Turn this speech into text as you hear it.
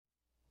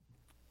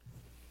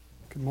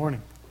Good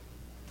morning.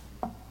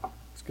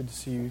 It's good to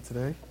see you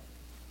today.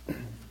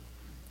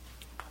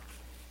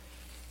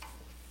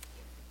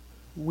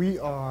 We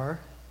are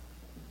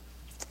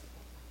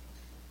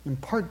in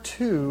part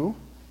 2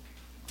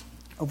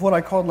 of what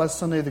I called last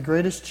Sunday the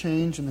greatest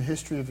change in the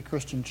history of the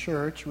Christian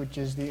church, which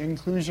is the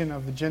inclusion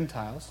of the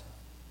Gentiles.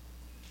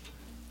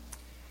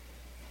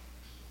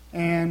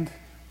 And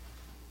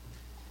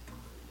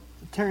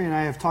Terry and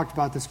I have talked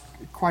about this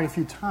quite a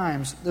few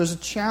times. There's a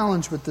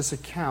challenge with this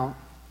account,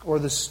 or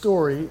this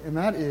story, and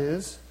that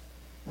is,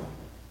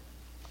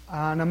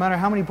 no matter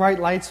how many bright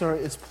lights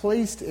it's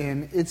placed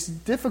in, it's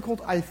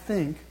difficult, I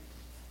think,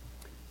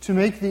 to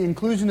make the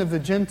inclusion of the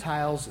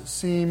Gentiles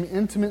seem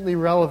intimately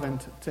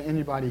relevant to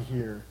anybody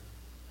here.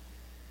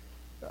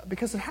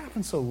 Because it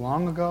happened so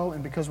long ago,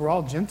 and because we're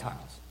all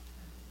Gentiles.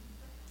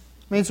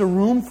 I mean, it's a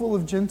room full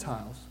of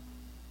Gentiles.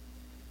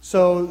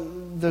 So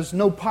there's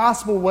no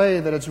possible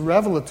way that it's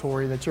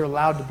revelatory that you're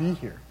allowed to be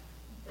here.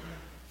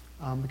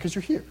 Because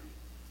you're here.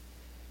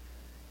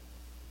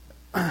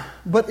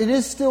 But it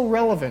is still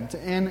relevant,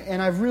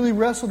 and I've really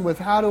wrestled with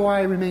how do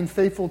I remain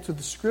faithful to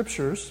the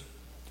Scriptures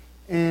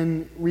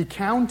in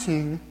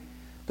recounting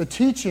the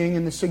teaching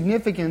and the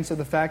significance of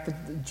the fact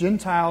that the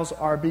Gentiles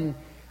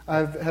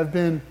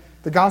the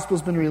gospel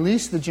has been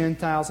released to the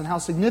Gentiles, and how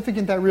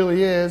significant that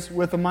really is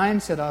with the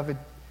mindset of it.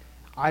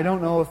 I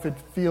don't know if it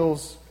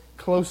feels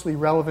closely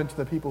relevant to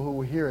the people who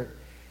will hear it.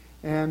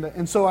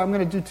 And so I'm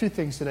going to do two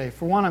things today.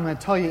 For one, I'm going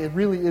to tell you it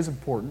really is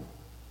important.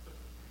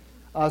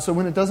 So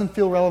when it doesn't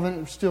feel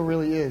relevant, it still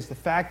really is. The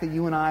fact that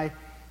you and I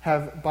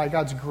have, by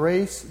God's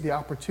grace, the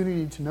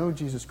opportunity to know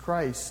Jesus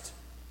Christ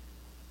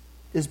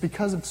is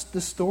because of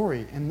this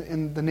story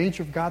and the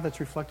nature of God that's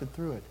reflected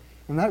through it.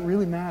 And that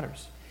really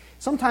matters.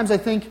 Sometimes I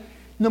think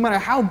no matter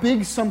how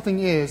big something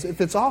is, if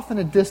it's off in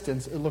a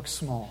distance, it looks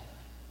small.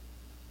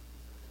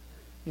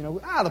 You know,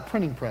 the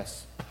printing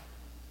press.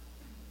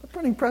 The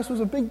printing press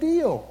was a big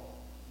deal.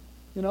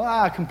 You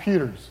know,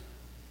 computers.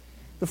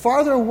 The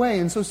farther away,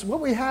 and so what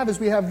we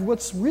have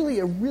what's really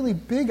a really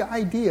big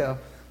idea,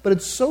 but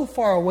it's so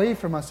far away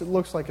from us it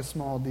looks like a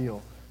small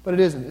deal. But it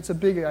isn't. It's a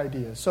big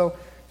idea. So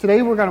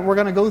today we're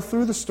gonna go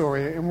through the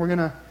story, and we're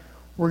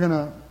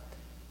gonna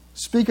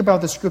speak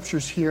about the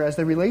Scriptures here as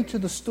they relate to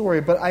the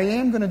story. But I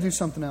am going to do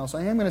something else.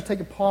 I am going to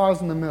take a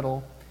pause in the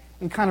middle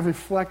and kind of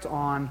reflect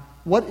on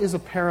what is a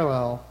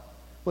parallel.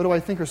 What do I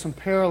think are some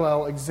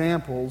parallel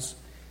examples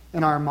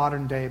in our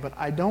modern day? But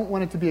I don't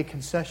want it to be a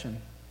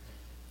concession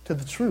to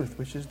the truth,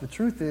 which is the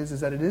truth is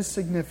that it is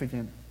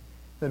significant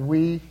that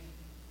we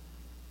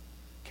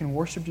can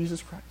worship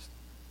Jesus Christ.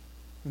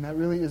 And that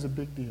really is a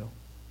big deal.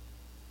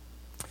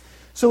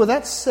 So with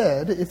that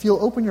said, if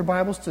you'll open your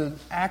Bibles to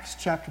Acts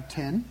chapter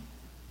 10,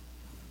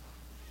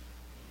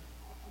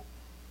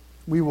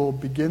 we will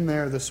begin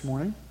there this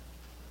morning.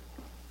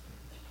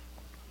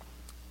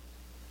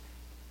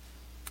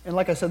 And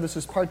like I said, this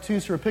is part 2,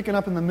 so we're picking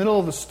up in the middle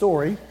of the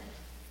story.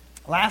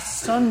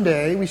 Last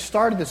Sunday, we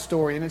started this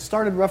story, and it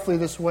started roughly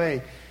this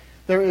way.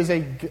 There is a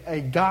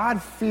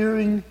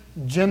God-fearing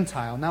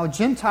Gentile. Now, a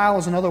Gentile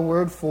is another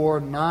word for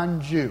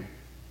non-Jew.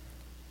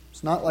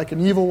 It's not like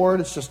an evil word,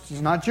 it's just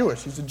he's not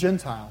Jewish, he's a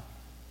Gentile.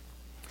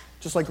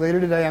 Just like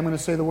later today, I'm going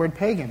to say the word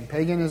pagan.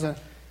 Pagan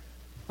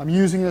I'm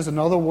using it as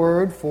another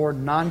word for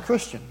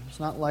non-Christian. It's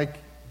not like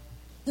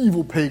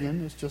evil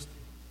pagan, it's just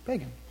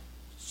pagan.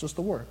 It's just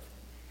a word.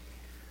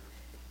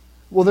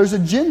 Well, there's a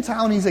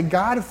Gentile, and he's a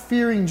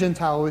God-fearing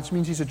Gentile, which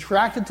means he's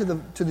attracted to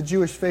the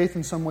Jewish faith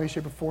in some way,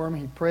 shape, or form.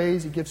 He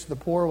prays, he gives to the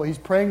poor. Well, he's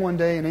praying one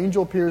day, an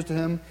angel appears to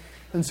him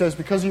and says,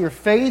 because of your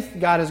faith,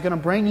 God is going to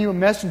bring you a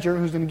messenger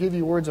who's going to give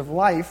you words of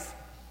life.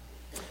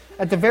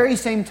 At the very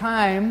same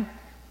time,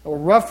 or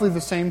roughly the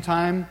same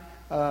time,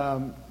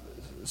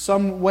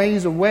 some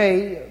ways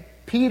away,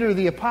 Peter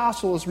the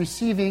apostle is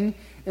receiving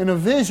in a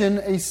vision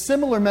a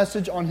similar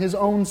message on his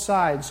own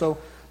side. So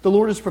the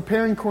Lord is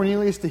preparing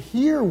Cornelius to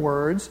hear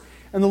words,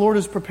 and the Lord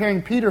is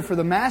preparing Peter for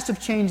the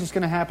massive change that's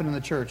going to happen in the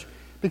church.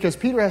 Because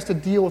Peter has to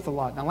deal with a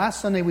lot. Now,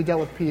 last Sunday we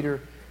dealt with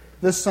Peter.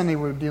 This Sunday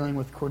we're dealing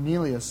with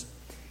Cornelius.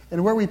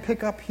 And where we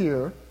pick up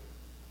here,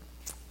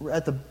 we're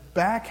at the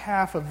back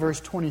half of verse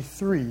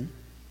 23,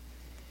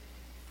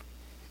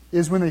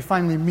 is when they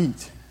finally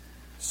meet.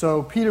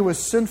 So Peter was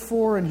sent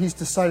for, and he's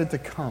decided to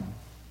come.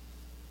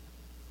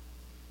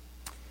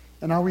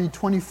 And I'll read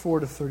 24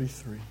 to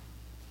 33.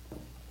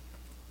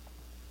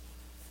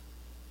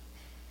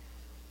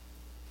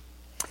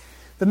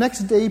 The next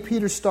day,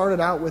 Peter started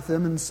out with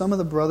them, and some of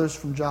the brothers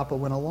from Joppa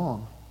went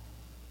along.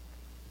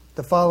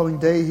 The following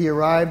day, he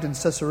arrived in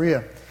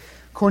Caesarea.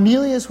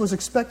 Cornelius was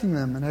expecting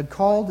them and had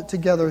called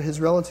together his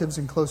relatives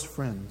and close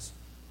friends.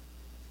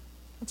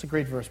 That's a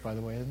great verse, by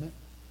the way, isn't it?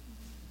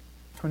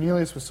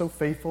 Cornelius was so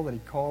faithful that he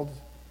called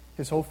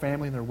his whole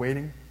family, and they're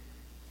waiting.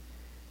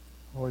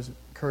 I'm always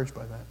encouraged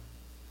by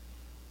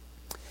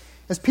that.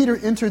 As Peter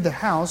entered the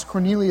house,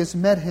 Cornelius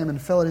met him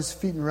and fell at his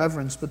feet in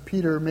reverence, but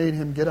Peter made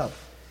him get up.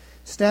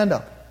 Stand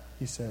up,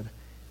 he said.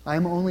 I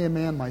am only a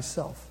man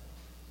myself.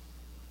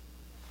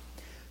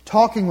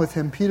 Talking with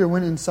him, Peter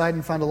went inside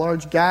and found a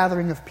large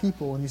gathering of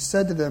people, and he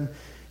said to them,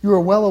 You are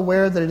well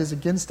aware that it is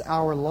against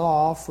our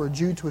law for a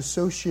Jew to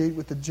associate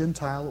with the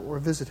Gentile or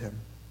visit him.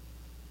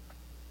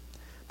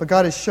 But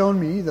God has shown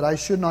me that I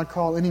should not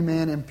call any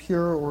man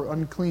impure or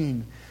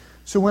unclean.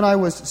 So when I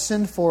was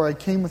sent for, I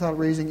came without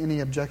raising any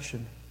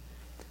objection.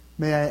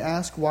 May I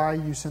ask why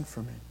you sent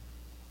for me?"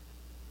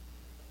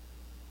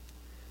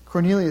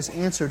 Cornelius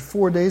answered,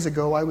 4 days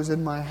ago I was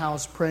in my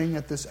house praying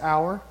at this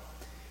hour,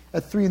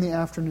 at 3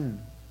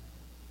 p.m.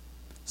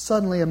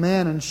 Suddenly a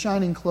man in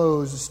shining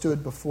clothes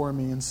stood before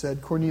me and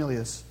said,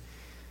 "Cornelius,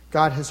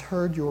 God has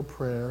heard your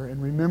prayer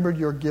and remembered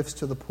your gifts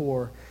to the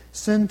poor.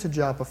 Send to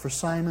Joppa for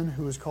Simon,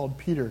 who is called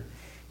Peter.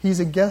 He is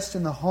a guest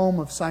in the home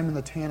of Simon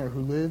the tanner,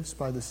 who lives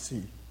by the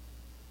sea."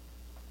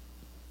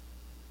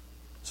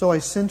 So I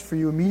sent for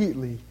you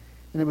immediately,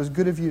 and it was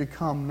good of you to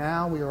come.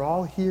 Now we are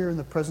all here in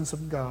the presence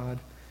of God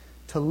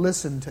to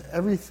listen to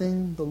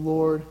everything the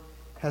Lord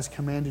has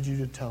commanded you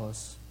to tell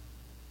us.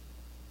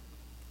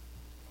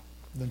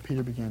 Then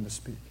Peter began to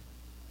speak.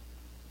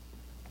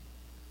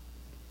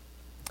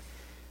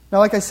 Now,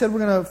 like I said,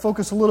 we're going to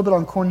focus a little bit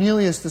on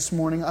Cornelius this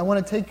morning. I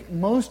want to take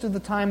most of the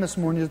time this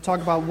morning to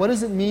talk about what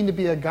does it mean to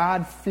be a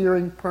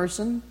God-fearing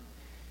person,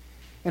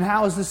 and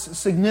how is this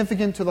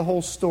significant to the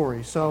whole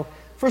story. So,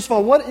 first of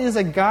all, what is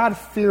a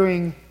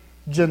God-fearing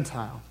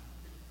Gentile?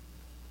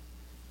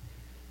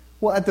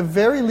 Well, at the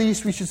very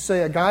least, we should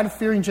say a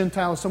God-fearing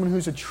Gentile is someone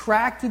who's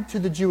attracted to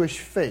the Jewish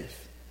faith.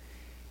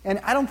 And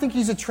I don't think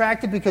he's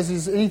attracted because he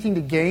has anything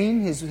to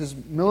gain. His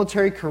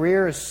military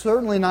career is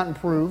certainly not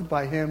improved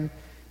by him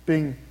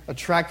being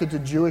attracted to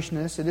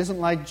Jewishness. It isn't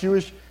like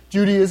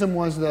Judaism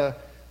was the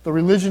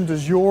religion du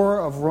jour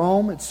of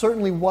Rome. It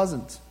certainly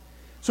wasn't.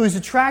 So he's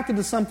attracted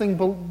to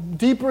something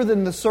deeper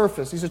than the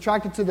surface. He's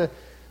attracted to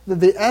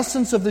the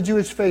essence of the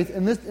Jewish faith.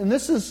 And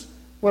this is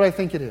what I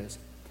think it is.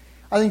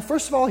 I think,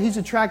 first of all, he's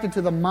attracted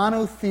to the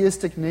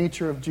monotheistic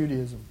nature of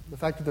Judaism. The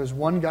fact that there's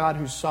one God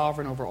who's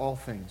sovereign over all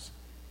things.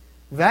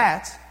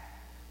 That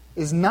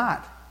is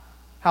not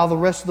how the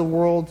rest of the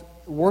world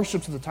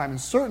worships at the time. And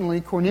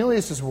certainly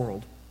Cornelius'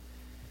 world.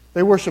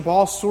 They worship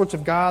all sorts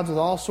of gods with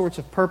all sorts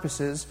of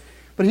purposes.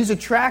 But he's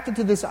attracted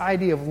to this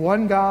idea of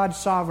one God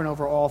sovereign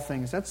over all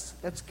things. That's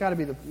got to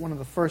be one of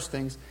the first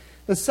things.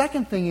 The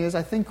second thing is,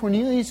 I think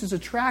Cornelius is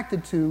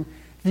attracted to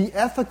the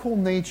ethical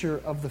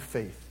nature of the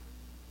faith.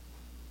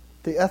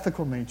 The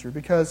ethical nature.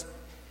 Because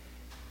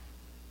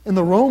in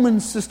the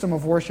Roman system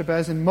of worship,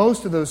 as in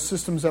most of those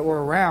systems that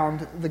were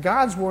around, the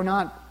gods were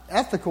not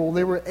ethical,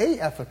 they were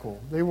aethical.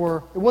 It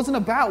wasn't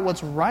about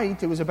what's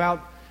right, it was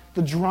about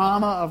the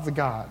drama of the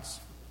gods.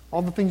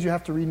 All the things you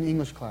have to read in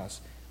English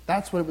class.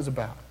 That's what it was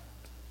about.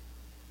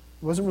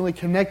 It wasn't really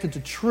connected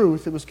to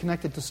truth, it was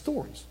connected to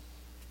stories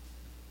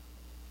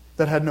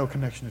that had no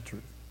connection to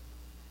truth.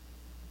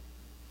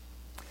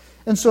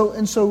 And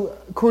so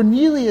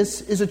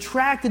Cornelius is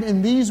attracted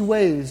in these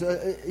ways.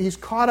 He's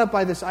caught up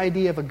by this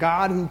idea of a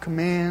God who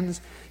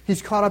commands.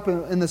 He's caught up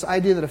in this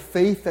idea that a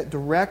faith that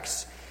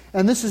directs.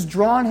 And this has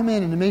drawn him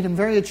in and made him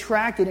very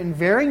attracted in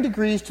varying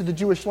degrees to the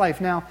Jewish life.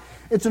 Now,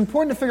 it's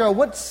important to figure out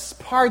what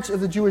parts of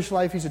the Jewish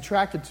life he's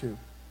attracted to.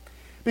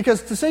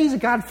 Because to say he's a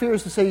God-fearer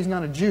is to say he's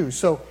not a Jew.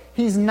 So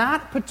he's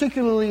not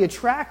particularly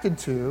attracted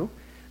to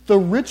the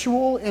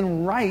ritual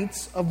and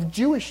rites of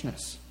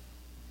Jewishness.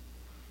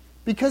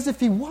 Because if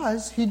he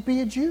was, he'd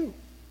be a Jew.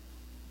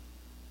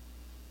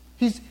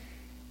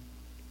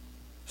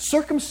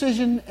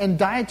 Circumcision and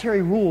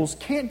dietary rules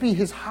can't be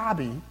his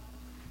hobby,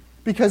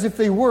 because if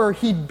they were,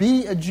 he'd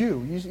be a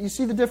Jew. You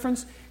see the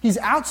difference? He's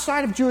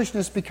outside of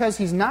Jewishness because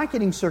he's not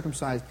getting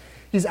circumcised.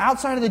 He's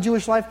outside of the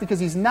Jewish life because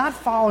he's not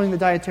following the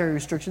dietary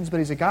restrictions, but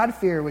he's a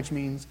God-fearer, which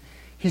means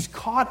he's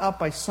caught up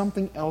by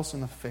something else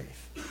in the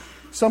faith.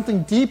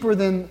 Something deeper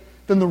than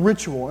the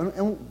ritual.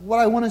 And what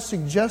I want to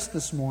suggest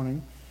this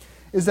morning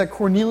is that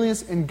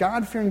Cornelius and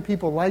God-fearing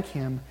people like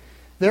him,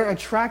 they're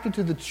attracted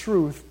to the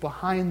truth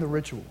behind the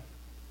ritual.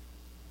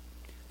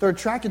 They're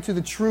attracted to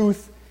the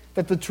truth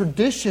that the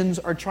traditions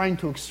are trying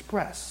to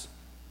express.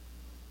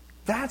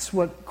 That's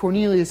what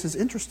Cornelius is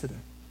interested in.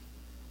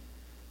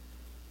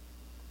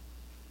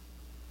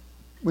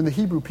 When the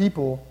Hebrew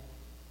people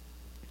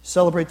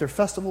celebrate their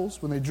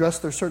festivals, when they dress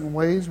their certain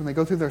ways, when they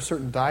go through their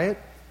certain diet,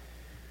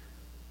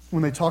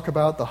 when they talk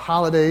about the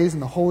holidays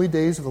and the holy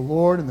days of the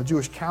Lord and the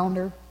Jewish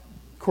calendar,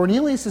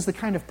 Cornelius is the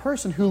kind of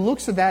person who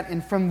looks at that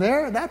and from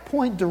there, that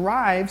point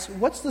derives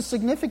what's the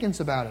significance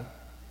about it.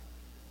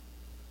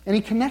 And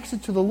he connects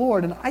it to the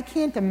Lord. And I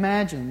can't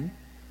imagine,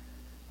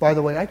 by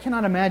the way, I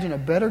cannot imagine a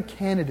better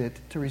candidate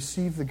to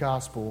receive the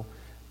gospel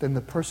than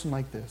the person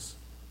like this,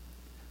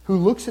 who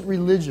looks at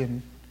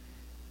religion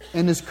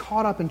and is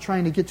caught up in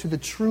trying to get to the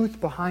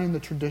truth behind the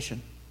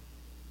tradition.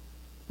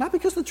 Not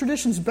because the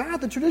tradition's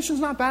bad. The tradition's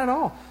not bad at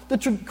all.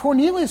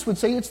 Cornelius would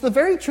say, it's the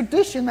very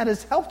tradition that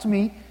has helped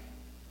me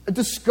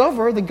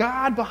discover the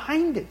God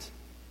behind it.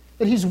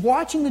 That he's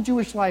watching the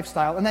Jewish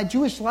lifestyle, and that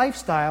Jewish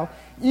lifestyle,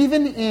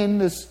 even in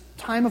this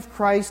time of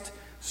Christ,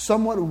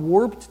 somewhat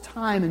warped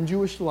time in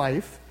Jewish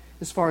life,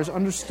 as far as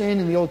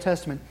understanding the Old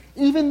Testament,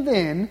 even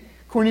then,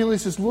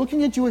 Cornelius is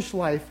looking at Jewish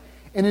life,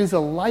 and it is a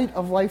light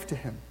of life to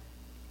him.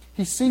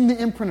 He's seeing the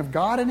imprint of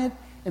God in it,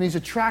 and he's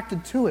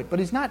attracted to it. But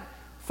he's not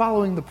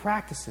following the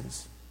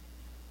practices.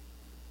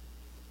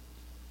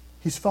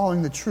 He's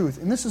following the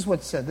truth. And this is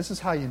what's said. This is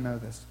how you know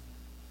this.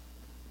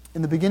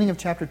 In the beginning of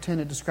chapter 10,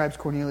 it describes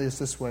Cornelius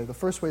this way. The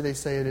first way they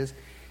say it is,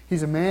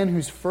 he's a man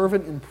who's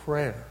fervent in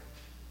prayer.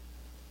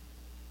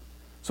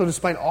 So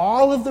despite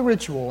all of the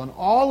ritual and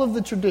all of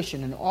the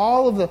tradition and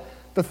all of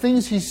the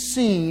things he's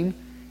seen,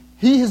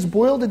 he has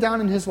boiled it down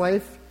in his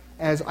life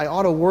as, I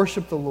ought to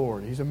worship the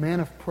Lord. He's a man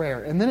of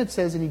prayer. And then it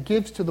says, and he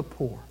gives to the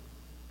poor.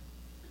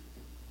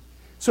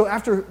 So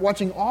after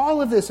watching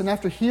all of this and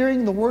after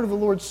hearing the word of the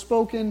Lord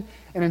spoken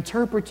and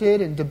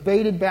interpreted and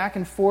debated back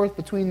and forth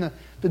between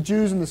the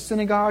Jews and the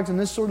synagogues and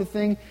this sort of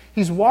thing,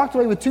 he's walked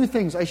away with two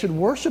things. I should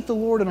worship the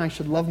Lord and I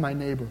should love my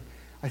neighbor.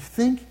 I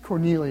think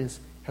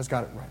Cornelius has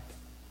got it right.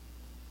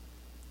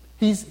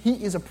 He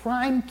is a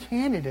prime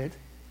candidate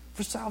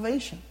for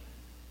salvation.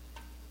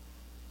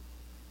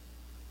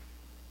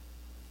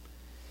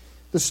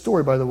 This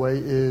story, by the way,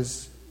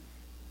 is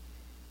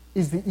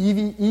the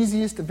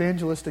easiest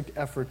evangelistic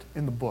effort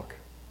in the book.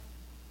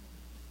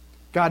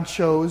 God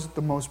chose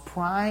the most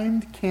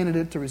primed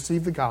candidate to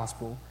receive the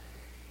gospel,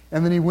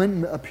 and then he went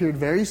and appeared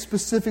very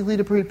specifically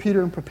to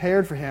Peter and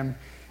prepared for him.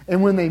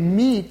 And when they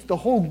meet, the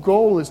whole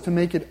goal is to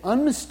make it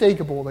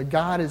unmistakable that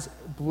God is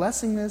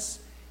blessing this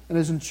and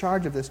is in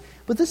charge of this.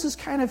 But this is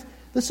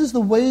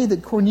the way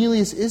that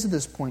Cornelius is at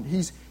this point.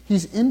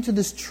 He's into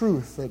this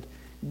truth that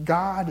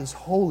God is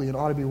holy and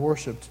ought to be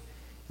worshipped,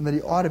 and that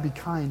he ought to be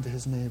kind to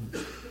his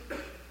neighbors.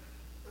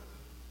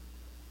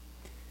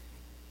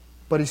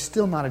 But he's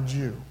still not a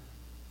Jew.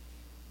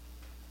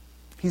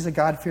 He's a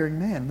God-fearing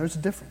man. There's a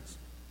difference.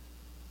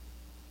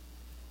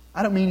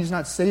 I don't mean he's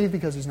not saved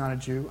because he's not a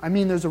Jew. I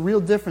mean there's a real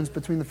difference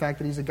between the fact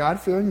that he's a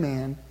God-fearing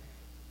man,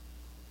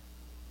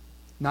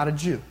 not a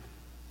Jew.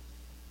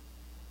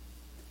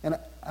 And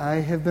I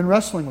have been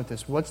wrestling with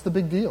this. What's the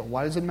big deal?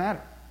 Why does it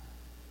matter?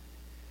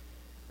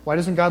 Why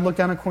doesn't God look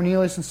down at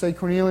Cornelius and say,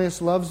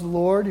 Cornelius loves the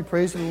Lord, he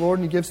prays to the Lord,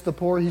 and he gives to the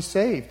poor, he's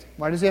saved?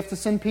 Why does he have to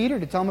send Peter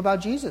to tell him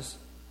about Jesus?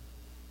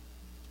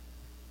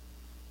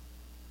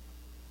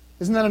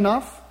 Isn't that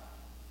enough?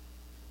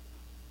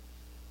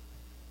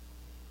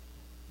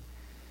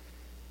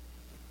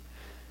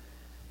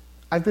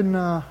 I've been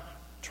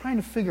trying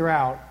to figure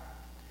out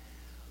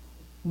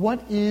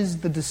what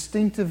is the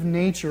distinctive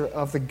nature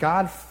of the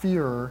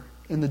God-fearer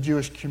in the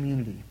Jewish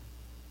community.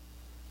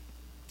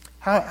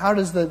 How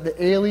does the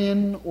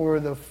alien or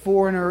the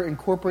foreigner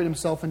incorporate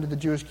himself into the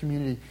Jewish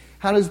community?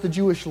 How does the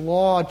Jewish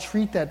law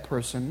treat that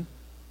person?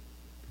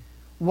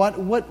 What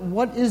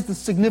is the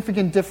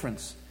significant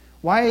difference?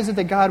 Why is it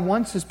that God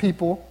wants his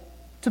people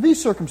to be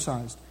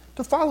circumcised,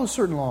 to follow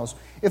certain laws?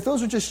 If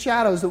those are just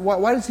shadows,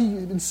 why does he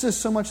insist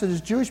so much that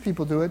his Jewish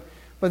people do it,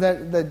 but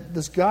that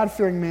this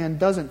God-fearing man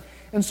doesn't?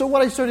 And so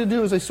what I started to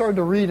do is I started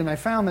to read, and I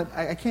found that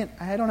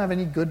I don't have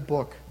any good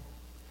book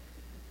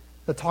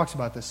that talks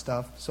about this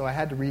stuff, so I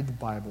had to read the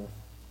Bible.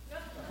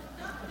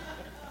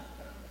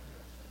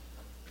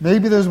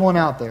 Maybe there's one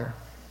out there.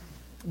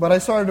 But I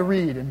started to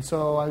read, and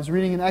so I was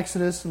reading in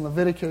Exodus and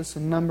Leviticus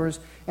and Numbers,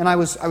 and I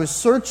was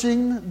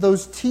searching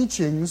those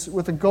teachings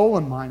with a goal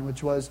in mind,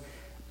 which was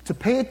to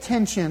pay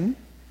attention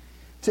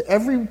to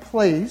every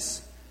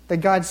place that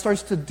God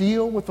starts to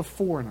deal with the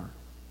foreigner,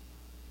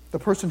 the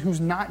person who's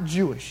not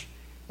Jewish,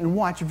 and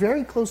watch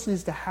very closely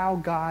as to how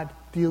God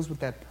deals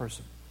with that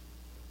person.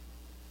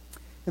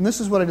 And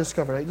this is what I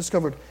discovered. I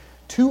discovered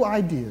two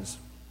ideas.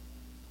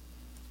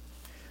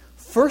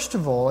 First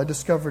of all, I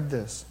discovered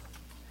this,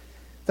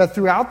 that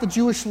throughout the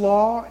Jewish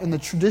law and the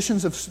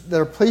traditions that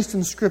are placed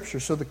in Scripture,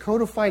 so the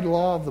codified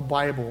law of the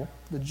Bible,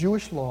 the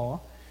Jewish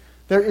law,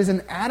 there is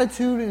an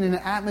attitude and an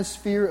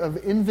atmosphere of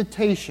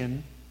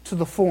invitation to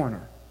the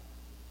foreigner.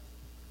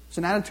 It's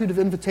an attitude of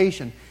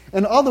invitation.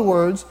 In other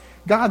words,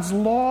 God's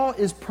law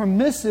is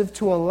permissive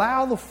to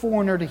allow the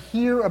foreigner to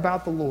hear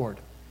about the Lord.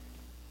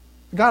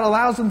 God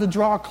allows them to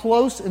draw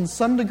close in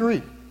some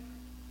degree.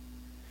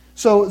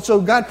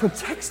 So God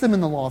protects them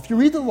in the law. If you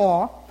read the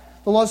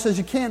law says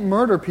you can't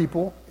murder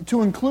people,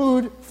 to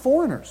include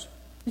foreigners.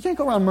 You can't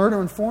go around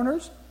murdering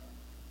foreigners.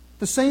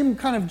 The same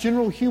kind of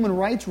general human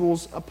rights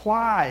rules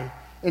apply,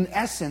 in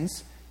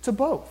essence, to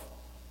both.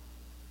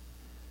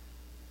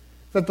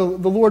 That the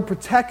Lord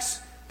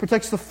protects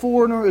the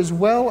foreigner as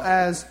well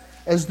as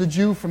the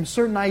Jew from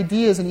certain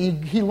ideas,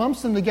 and he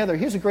lumps them together.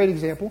 Here's a great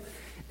example.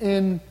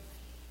 In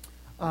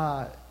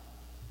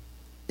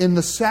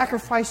the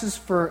sacrifices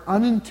for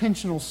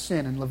unintentional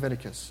sin in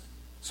Leviticus.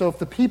 So if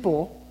the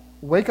people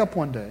wake up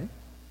one day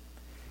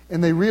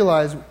and they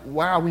realize,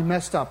 wow, we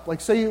messed up.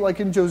 Like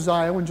in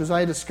Josiah, when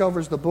Josiah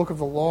discovers the book of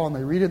the law and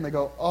they read it and they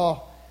go,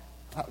 oh,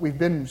 we've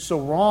been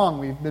so wrong.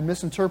 We've been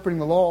misinterpreting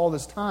the law all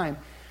this time.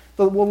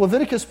 Well,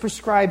 Leviticus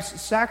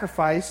prescribes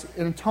sacrifice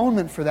and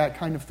atonement for that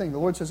kind of thing. The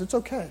Lord says, it's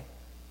okay.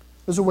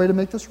 There's a way to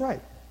make this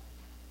right.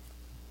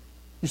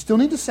 You still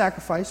need to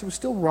sacrifice. It was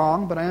still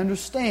wrong, but I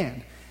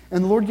understand.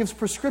 And the Lord gives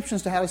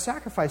prescriptions to how to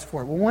sacrifice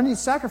for it. Well, when he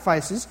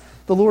sacrifices,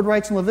 the Lord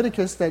writes in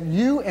Leviticus that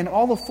you and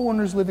all the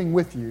foreigners living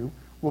with you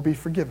will be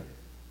forgiven.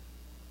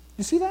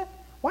 You see that?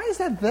 Why is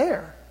that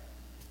there?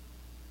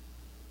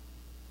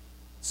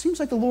 It seems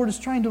like the Lord is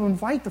trying to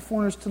invite the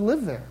foreigners to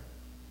live there.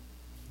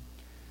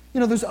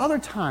 There's other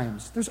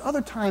times. There's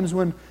other times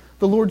when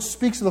the Lord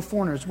speaks to the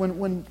foreigners.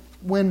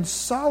 When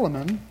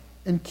Solomon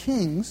in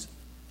Kings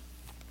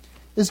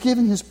is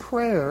giving his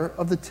prayer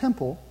of the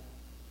temple,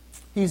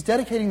 he's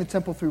dedicating the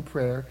temple through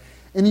prayer,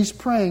 and he's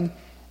praying,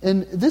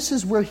 and this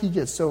is where he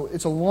gets. So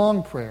it's a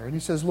long prayer, and he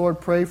says, Lord,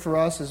 pray for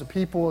us as a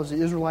people, as the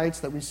Israelites,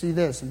 that we see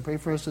this, and pray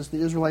for us as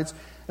the Israelites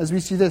as we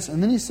see this.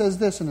 And then he says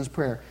this in his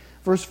prayer,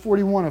 verse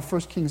 41 of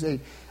 1 Kings 8.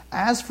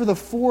 As for the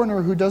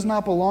foreigner who does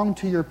not belong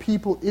to your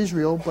people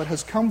Israel, but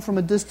has come from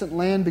a distant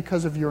land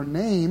because of your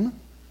name,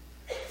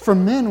 for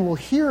men will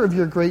hear of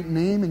your great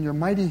name and your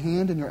mighty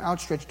hand and your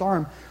outstretched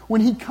arm.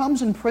 When he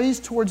comes and prays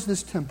towards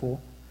this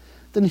temple,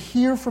 then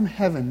hear from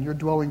heaven your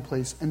dwelling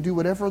place and do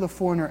whatever the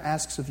foreigner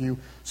asks of you,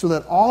 so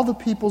that all the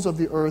peoples of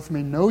the earth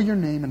may know your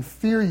name and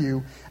fear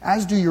you,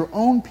 as do your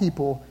own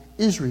people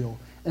Israel,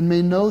 and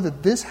may know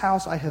that this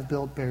house I have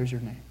built bears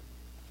your name.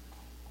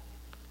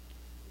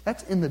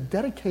 That's in the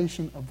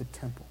dedication of the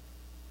temple.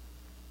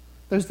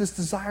 There's this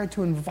desire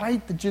to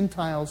invite the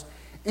Gentiles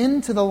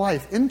into the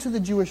life, into the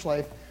Jewish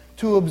life,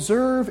 to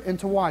observe and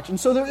to watch. And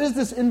so there is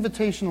this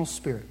invitational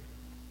spirit.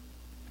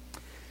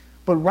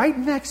 But right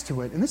next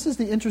to it, and this is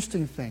the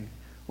interesting thing,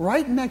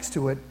 right next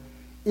to it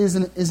is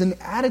an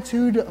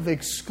attitude of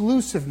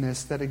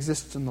exclusiveness that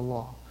exists in the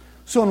law.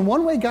 So in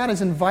one way, God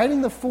is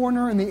inviting the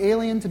foreigner and the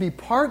alien to be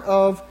part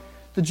of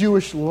the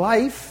Jewish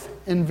life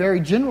in a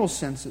very general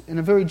sense,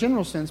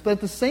 but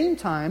at the same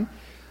time,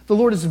 the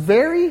Lord is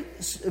very,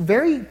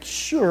 very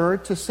sure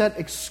to set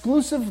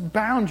exclusive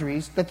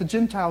boundaries that the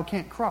Gentile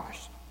can't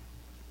cross.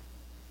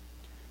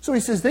 So he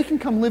says they can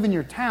come live in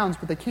your towns,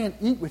 but they can't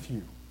eat with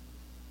you.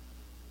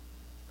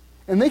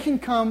 And they can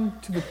come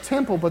to the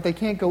temple, but they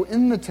can't go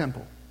in the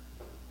temple.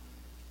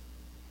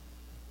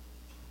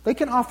 They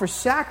can offer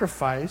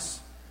sacrifice,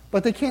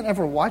 but they can't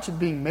ever watch it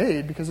being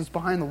made because it's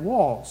behind the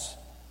walls.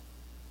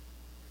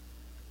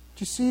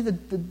 Do you see the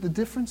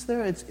difference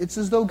there? It's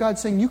as though God's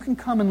saying, you can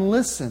come and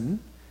listen.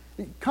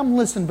 Come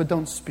listen, but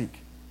don't speak.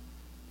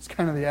 It's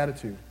kind of the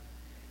attitude.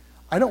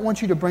 I don't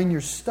want you to bring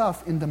your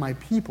stuff into my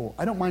people.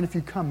 I don't mind if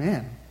you come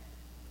in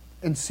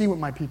and see what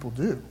my people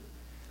do.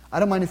 I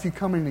don't mind if you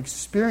come and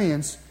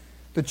experience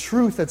the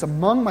truth that's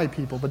among my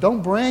people, but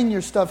don't bring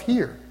your stuff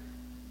here.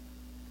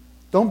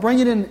 Don't bring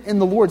it in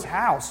the Lord's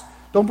house.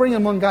 Don't bring it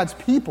among God's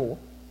people.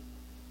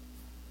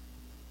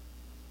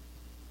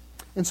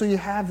 And so you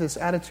have this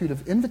attitude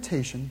of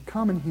invitation,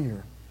 come and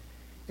hear,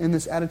 and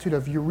this attitude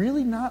of, you're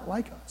really not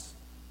like us.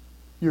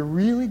 You're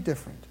really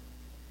different.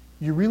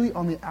 You're really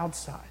on the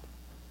outside.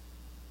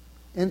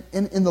 And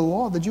in the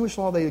law, the Jewish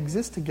law, they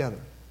exist together.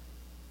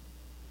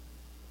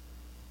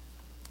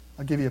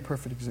 I'll give you a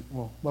perfect example.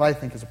 Well, what I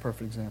think is a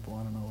perfect example.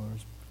 I don't know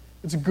others.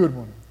 It's a good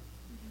one.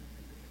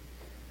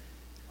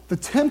 The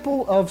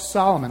Temple of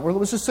Solomon, or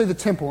let's just say the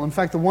temple. In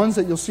fact, the ones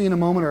that you'll see in a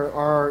moment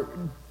are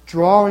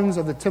drawings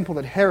of the temple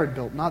that Herod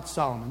built, not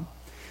Solomon.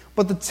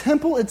 But the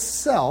temple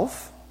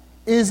itself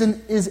is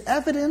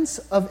evidence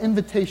of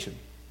invitation.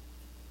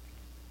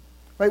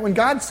 Right? When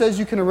God says,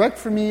 you can erect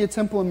for me a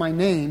temple in my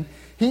name,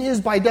 He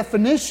is by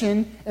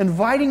definition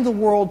inviting the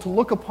world to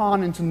look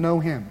upon and to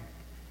know Him.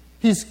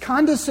 He's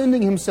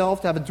condescending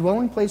Himself to have a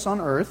dwelling place on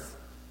earth.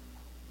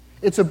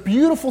 It's a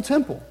beautiful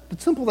temple. The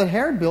temple that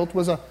Herod built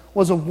was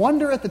a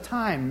wonder at the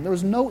time. There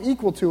was no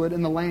equal to it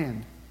in the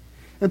land.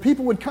 And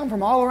people would come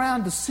from all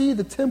around to see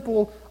the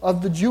temple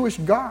of the Jewish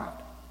God.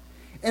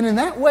 And in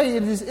that way,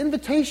 it is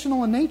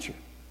invitational in nature.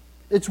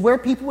 It's where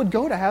people would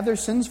go to have their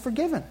sins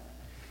forgiven.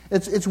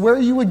 It's where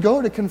you would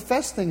go to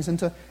confess things and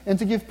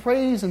to give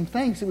praise and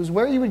thanks. It was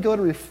where you would go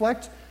to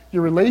reflect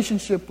your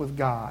relationship with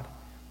God.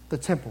 The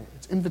temple.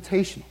 It's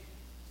invitational.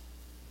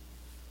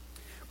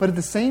 But at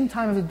the same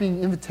time of it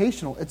being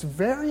invitational, it's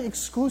very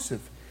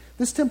exclusive.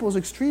 This temple is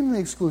extremely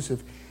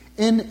exclusive.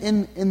 In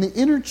the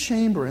inner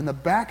chamber, in the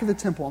back of the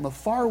temple, on the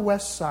far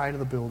west side of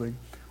the building,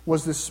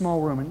 was this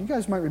small room. And you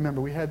guys might remember,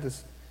 we had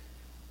this.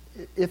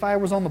 If I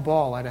was on the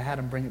ball, I'd have had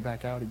them bring it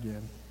back out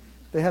again.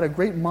 They had a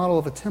great model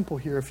of a temple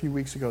here a few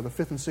weeks ago. The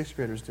 5th and 6th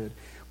graders did.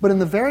 But in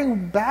the very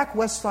back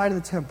west side of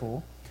the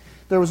temple,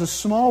 there was a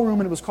small room,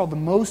 and it was called the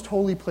Most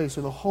Holy Place,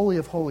 or the Holy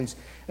of Holies.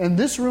 And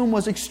this room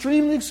was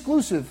extremely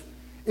exclusive.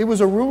 It was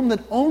a room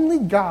that only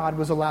God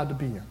was allowed to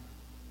be in.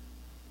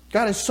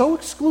 God is so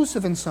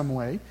exclusive in some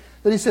way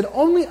that He said,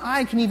 only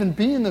I can even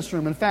be in this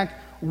room. In fact,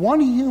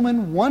 one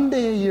human, one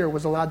day a year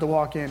was allowed to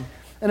walk in.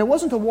 And it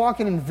wasn't to walk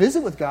in and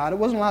visit with God. It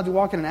wasn't allowed to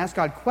walk in and ask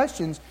God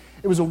questions.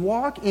 It was to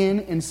walk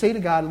in and say to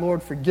God,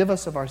 Lord, forgive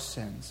us of our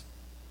sins.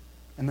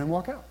 And then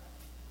walk out.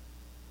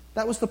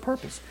 That was the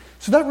purpose.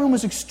 So that room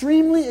was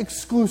extremely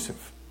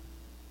exclusive.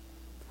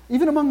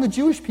 Even among the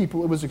Jewish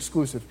people, it was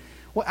exclusive.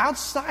 Well,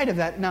 outside of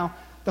that, now,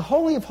 the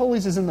Holy of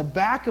Holies is in the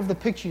back of the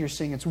picture you're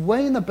seeing. It's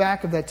way in the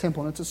back of that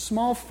temple, and it's a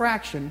small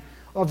fraction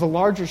of the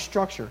larger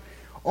structure.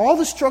 All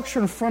the structure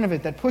in front of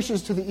it that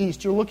pushes to the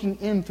east, you're looking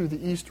in through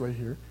the east right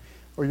here,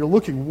 or you're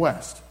looking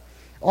west.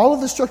 All of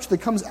the structure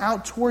that comes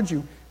out towards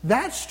you,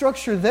 that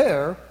structure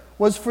there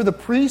was for the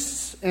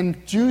priests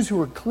and Jews who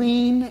were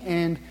clean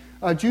and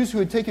Jews who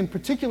had taken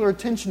particular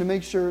attention to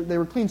make sure they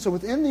were clean. So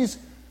within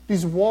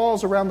these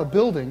walls around the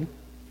building,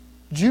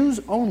 Jews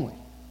only.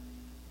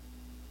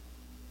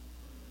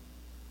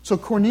 So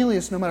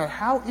Cornelius, no matter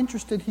how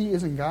interested he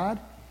is in God,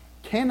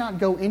 cannot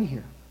go in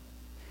here.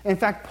 In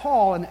fact,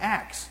 Paul in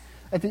Acts,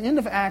 at the end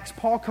of Acts,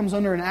 Paul comes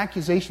under an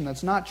accusation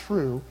that's not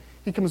true.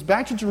 He comes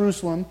back to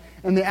Jerusalem,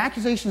 and the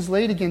accusation is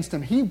laid against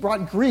him. He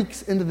brought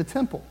Greeks into the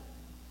temple.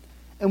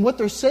 And what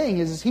they're saying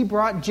is he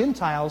brought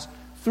Gentiles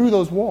through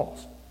those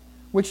walls,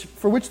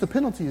 for which the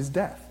penalty is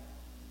death.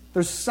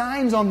 There's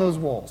signs on those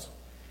walls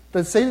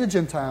that say to the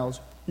Gentiles,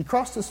 you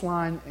cross this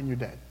line and you're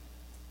dead.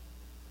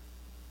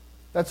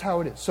 That's how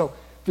it is. So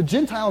the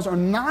Gentiles are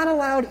not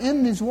allowed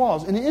in these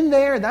walls. And in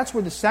there, that's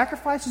where the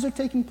sacrifices are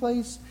taking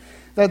place.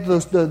 That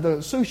the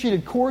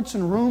associated courts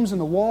and rooms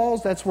and the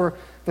walls, that's where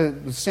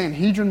the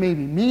Sanhedrin may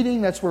be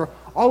meeting. That's where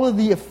all of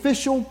the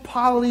official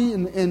polity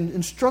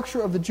and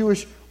structure of the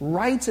Jewish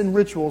rites and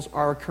rituals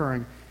are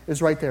occurring,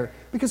 is right there.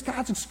 Because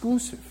God's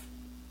exclusive.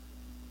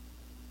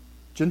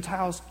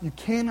 Gentiles, you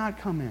cannot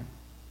come in.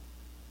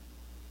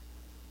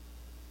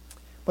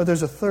 But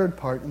there's a third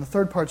part, and the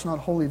third part's not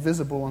wholly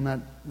visible on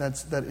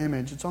that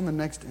image. It's on the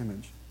next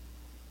image.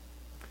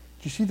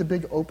 Do you see the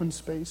big open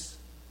space?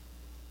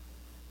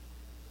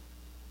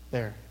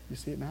 There. You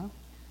see it now?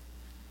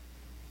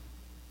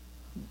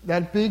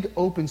 That big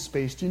open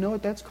space, do you know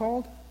what that's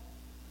called?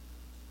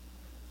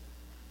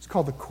 It's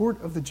called the court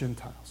of the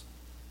Gentiles.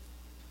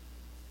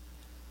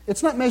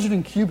 It's not measured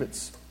in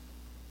cubits.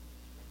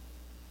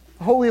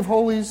 The Holy of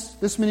Holies,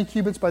 this many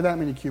cubits by that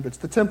many cubits.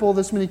 The temple,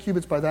 this many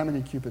cubits by that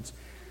many cubits.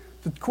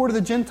 The court of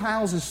the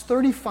Gentiles is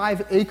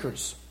 35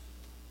 acres.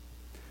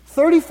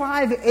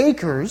 35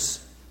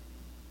 acres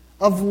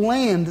of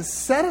land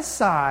set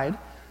aside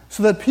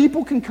so that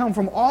people can come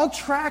from all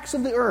tracts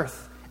of the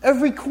earth.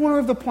 Every corner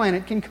of the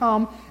planet can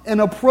come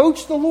and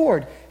approach the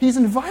Lord. He's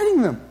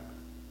inviting them.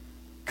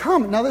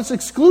 Come. Now, this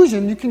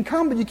exclusion, you can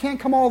come, but you can't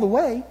come all the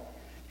way.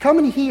 Come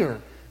and hear.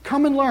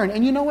 Come and learn.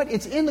 And you know what?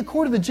 It's in the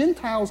court of the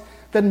Gentiles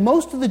that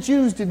most of the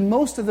Jews did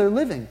most of their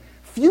living.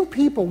 Few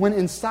people went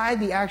inside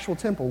the actual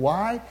temple.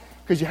 Why?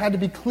 Because you had to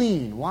be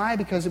clean. Why?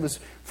 Because it was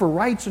for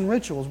rites and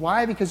rituals.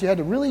 Why? Because you had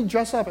to really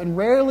dress up, and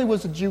rarely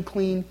was a Jew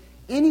clean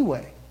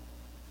anyway.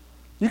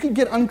 You could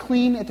get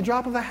unclean at the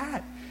drop of a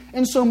hat.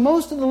 And so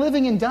most of the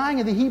living and dying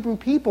of the Hebrew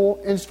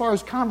people, as far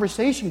as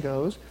conversation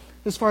goes,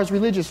 as far as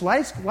religious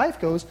life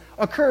goes,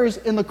 occurs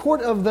in the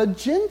court of the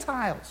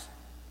Gentiles.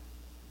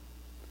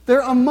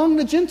 They're among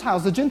the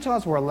Gentiles. The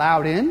Gentiles were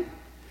allowed in.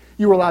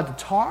 You were allowed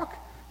to talk.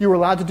 You were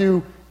allowed to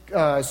do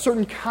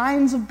certain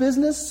kinds of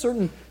business.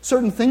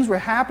 Certain things were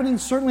happening.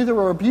 Certainly there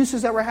were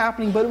abuses that were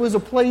happening, but it was a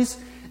place,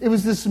 it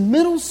was this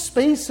middle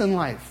space in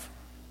life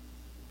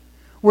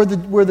where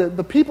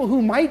the people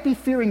who might be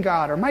fearing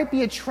God or might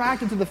be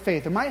attracted to the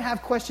faith or might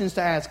have questions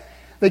to ask,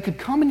 they could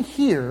come and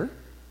hear.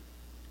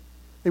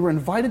 They were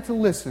invited to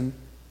listen,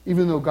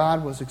 even though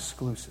God was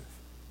exclusive.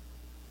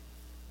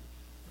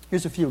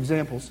 Here's a few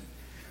examples.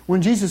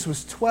 When Jesus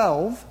was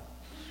 12,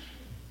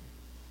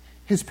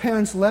 his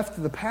parents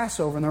left the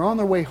Passover, and they're on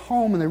their way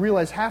home, and they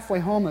realize halfway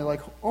home, they're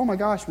like, oh my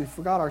gosh, we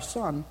forgot our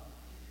son.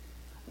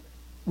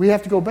 We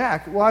have to go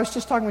back. Well, I was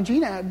just talking with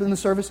Gina in the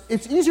service.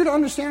 It's easier to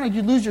understand that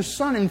you'd lose your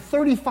son in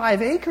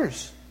 35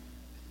 acres.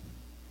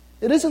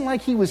 It isn't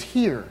like he was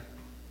here.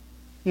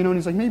 You know, and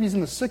he's like, maybe he's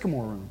in the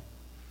sycamore room.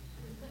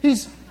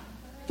 There's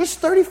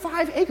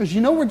 35 acres.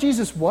 You know where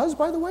Jesus was,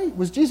 by the way?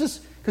 Was Jesus,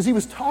 because he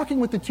was talking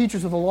with the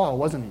teachers of the law,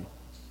 wasn't he?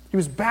 He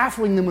was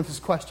baffling them with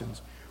his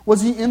questions.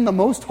 Was he in the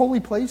most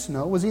holy place?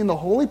 No. Was he in the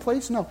holy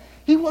place? No.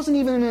 He wasn't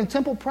even in the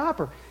temple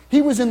proper.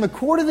 He was in the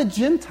court of the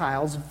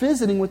Gentiles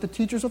visiting with the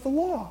teachers of the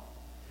law,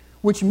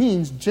 which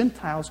means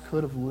Gentiles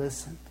could have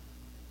listened.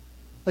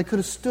 They could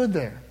have stood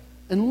there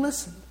and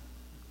listened.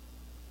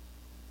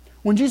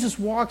 When Jesus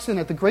walks in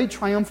at the great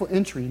triumphal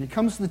entry and he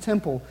comes to the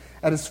temple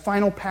at his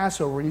final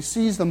Passover and he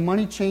sees the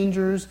money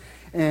changers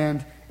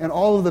and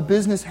all of the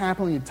business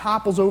happening, he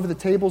topples over the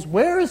tables.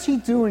 Where is he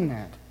doing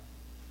that?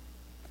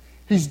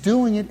 He's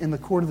doing it in the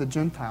court of the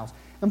Gentiles.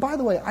 And by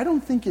the way, I don't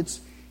think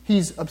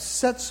he's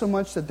upset so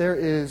much that there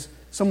is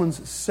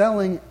someone's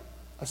selling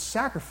a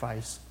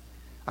sacrifice.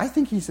 I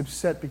think he's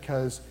upset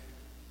because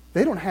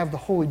they don't have the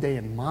holy day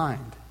in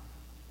mind.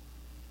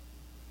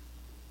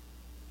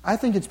 I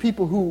think it's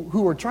people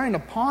who are trying to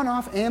pawn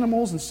off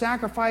animals and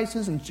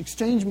sacrifices and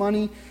exchange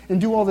money and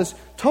do all this,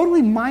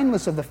 totally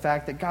mindless of the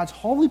fact that God's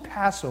holy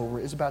Passover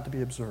is about to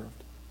be observed.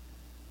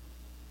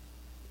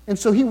 And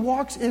so he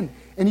walks in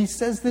and he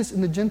says this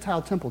in the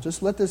Gentile temple.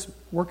 Just let this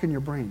work in your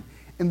brain.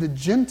 In the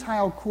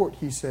Gentile court,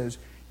 he says,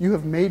 you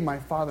have made my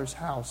Father's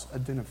house a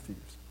den of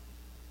thieves.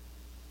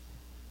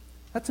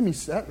 That to me,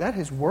 that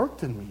has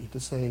worked in me to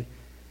say,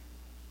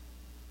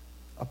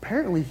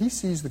 apparently he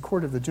sees the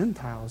court of the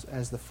Gentiles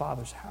as the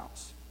Father's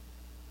house.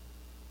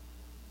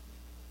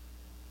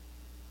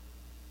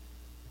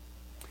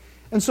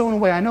 And so in a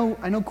way, I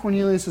know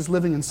Cornelius is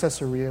living in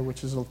Caesarea,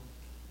 which is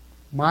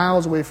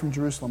miles away from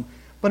Jerusalem.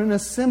 But in a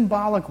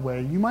symbolic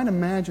way, you might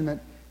imagine that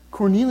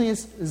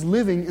Cornelius is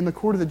living in the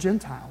court of the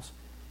Gentiles.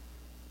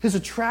 His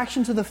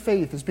attraction to the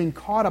faith is being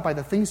caught up by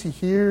the things he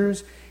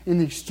hears in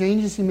the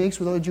exchanges he makes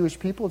with other Jewish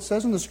people. It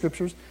says in the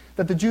Scriptures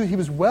that he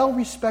was well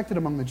respected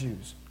among the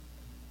Jews.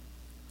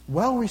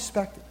 Well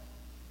respected.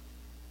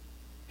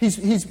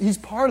 He's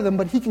part of them,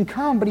 but he can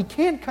come, but he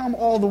can't come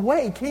all the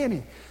way, can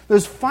he?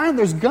 There's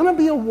going to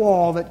be a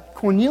wall that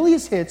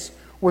Cornelius hits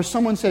where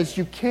someone says,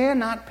 you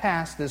cannot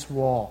pass this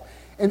wall.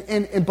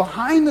 And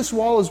behind this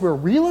wall is where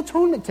real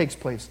atonement takes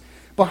place.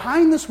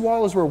 Behind this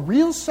wall is where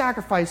real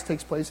sacrifice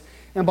takes place.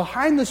 And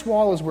behind this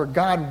wall is where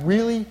God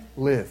really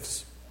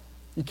lives.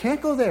 You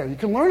can't go there. You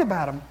can learn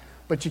about him,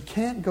 but you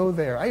can't go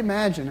there. I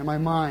imagine in my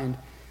mind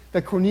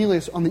that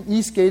Cornelius on the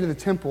east gate of the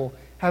temple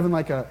having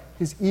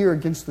his ear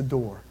against the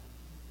door,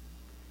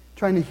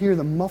 trying to hear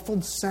the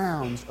muffled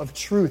sounds of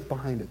truth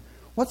behind it.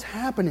 What's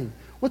happening?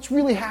 What's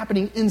really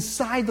happening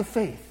inside the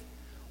faith?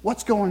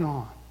 What's going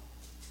on?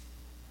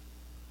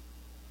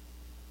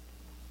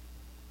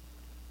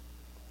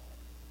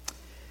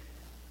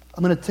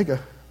 I'm going to take a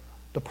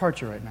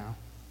departure right now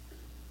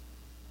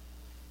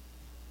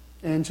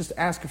and just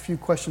ask a few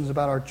questions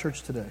about our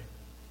church today.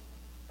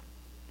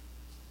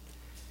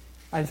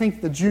 I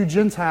think the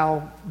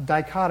Jew-Gentile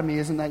dichotomy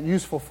isn't that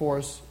useful for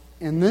us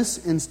in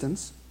this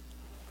instance,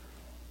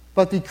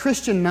 but the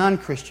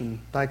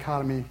Christian-non-Christian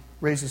dichotomy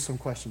raises some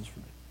questions for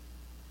me.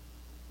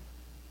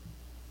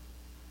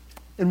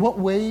 In what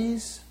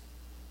ways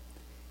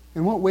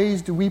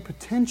do we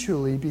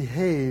potentially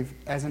behave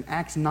as an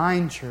Acts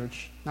 9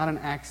 church, not an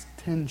Acts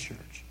 10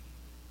 church?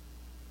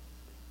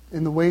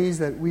 In the ways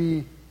that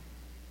we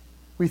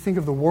think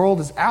of the world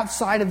as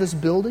outside of this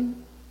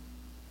building,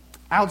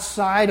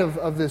 outside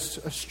of this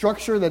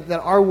structure, that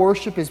our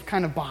worship is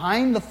kind of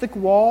behind the thick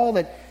wall,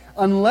 that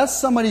unless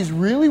somebody's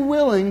really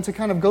willing to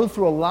kind of go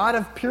through a lot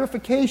of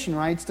purification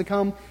rites to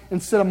come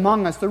and sit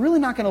among us, they're really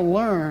not going to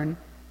learn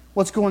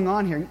what's going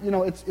on here. You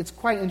know, it's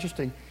quite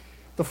interesting.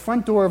 The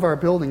front door of our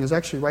building is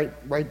actually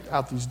right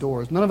out these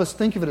doors. None of us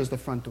think of it as the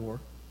front door.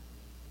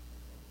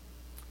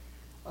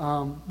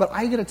 But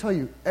I got to tell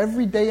you,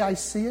 every day I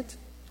see it,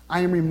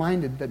 I am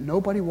reminded that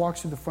nobody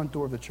walks through the front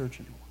door of the church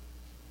anymore.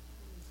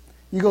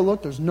 You go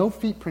look, there's no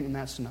feet print in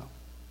that snow.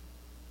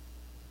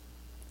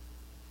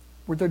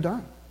 They're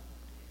done.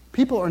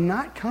 People are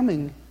not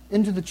coming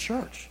into the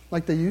church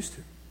like they used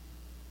to.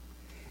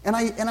 And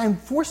I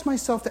force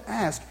myself to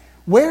ask,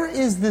 where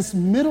is this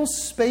middle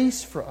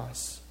space for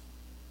us?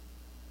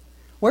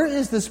 Where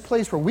is this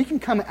place where we can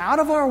come out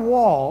of our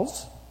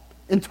walls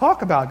and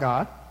talk about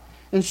God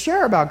and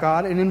share about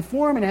God and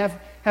inform and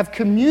have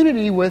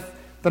community with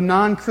the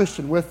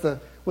non-Christian, with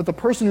the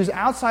person who's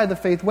outside the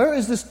faith? Where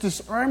is this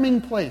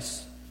disarming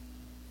place?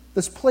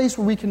 This place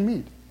where we can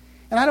meet?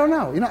 And I don't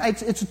know. You know,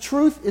 it's a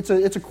truth. It's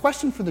a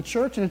question for the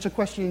church, and it's a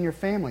question in your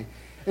family.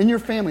 In your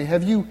family,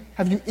 have you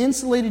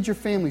insulated your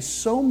family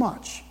so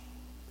much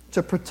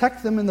to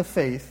protect them in the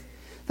faith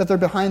that they're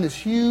behind this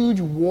huge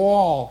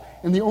wall,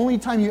 and the only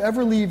time you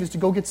ever leave is to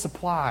go get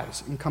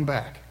supplies and come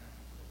back?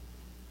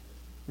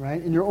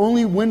 Right? And your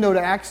only window to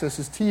access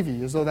is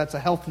TV, as though that's a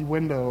healthy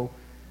window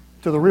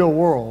to the real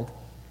world.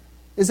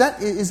 Is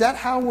that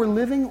how we're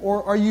living?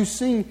 Or are you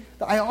seeing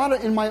that I ought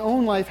to, in my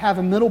own life, have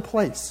a middle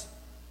place?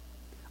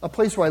 A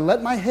place where I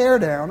let my hair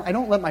down. I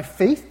don't let my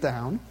faith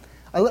down.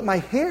 I let my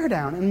hair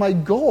down. And my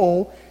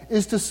goal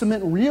is to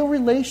cement real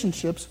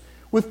relationships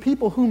with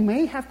people who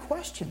may have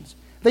questions.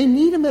 They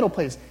need a middle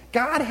place.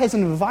 God has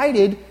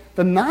invited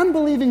the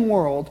non-believing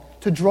world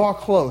to draw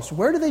close.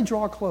 Where do they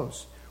draw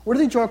close? Where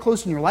do they draw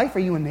close in your life? Are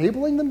you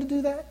enabling them to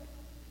do that?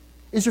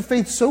 Is your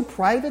faith so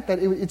private that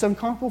it's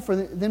uncomfortable for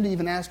them to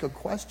even ask a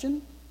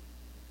question?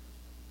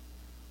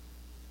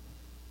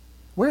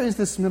 Where is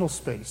this middle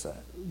space?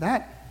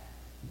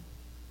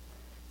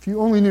 If you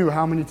only knew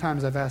how many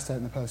times I've asked that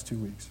in the past 2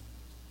 weeks.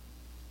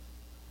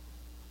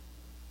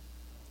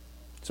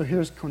 So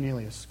here's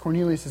Cornelius.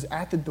 Cornelius is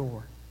at the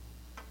door.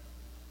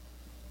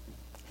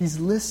 He's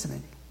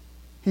listening.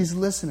 He's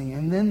listening.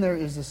 And then there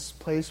is this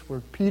place where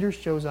Peter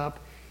shows up.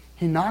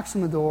 He knocks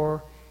on the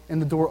door,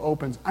 and the door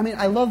opens. I mean,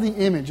 I love the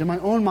image. In my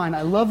own mind,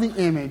 I love the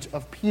image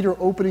of Peter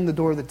opening the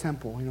door of the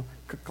temple. You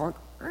know,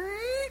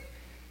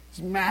 this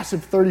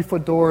massive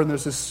 30-foot door, and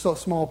there's this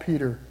small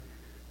Peter.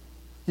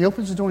 He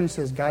opens the door and he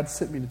says, God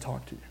sent me to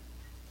talk to you.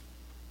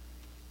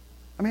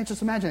 I mean,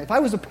 just imagine, if I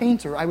was a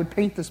painter, I would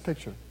paint this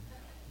picture.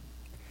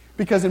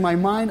 Because in my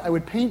mind, I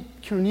would paint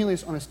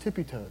Cornelius on his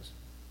tippy toes,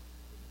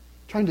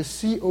 trying to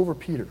see over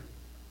Peter.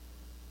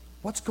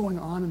 What's going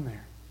on in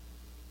there?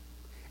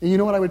 And you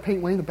know what I would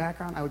paint way in the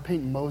background? I would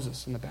paint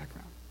Moses in the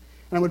background.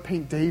 And I would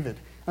paint David.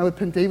 I would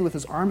paint David with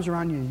his arms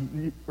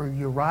around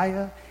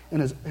Uriah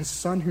and his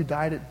son who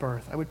died at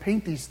birth. I would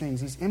paint these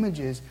things, these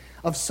images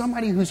of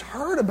somebody who's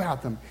heard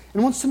about them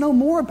and wants to know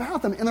more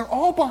about them. And they're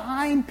all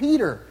behind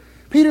Peter.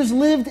 Peter's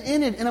lived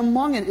in it and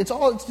among it. It's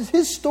just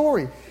his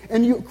story.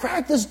 And you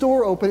crack this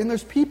door open, and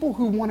there's people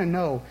who want to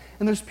know.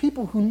 And there's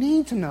people who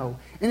need to know.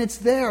 And it's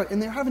there,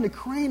 and they're having to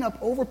crane up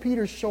over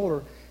Peter's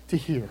shoulder to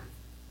hear.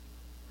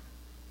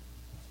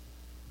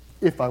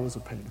 If I was a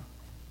painter.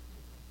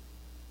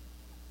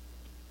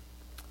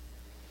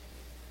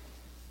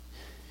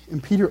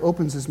 And Peter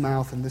opens his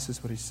mouth, and this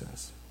is what he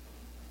says.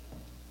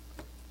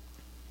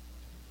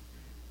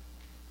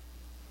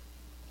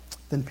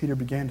 Then Peter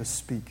began to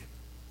speak.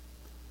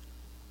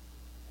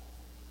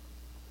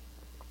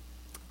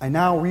 I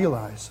now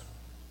realize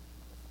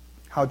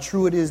how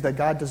true it is that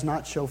God does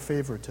not show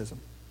favoritism,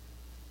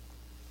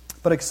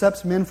 but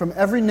accepts men from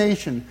every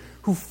nation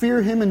who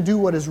fear him and do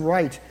what is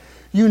right.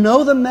 You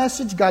know the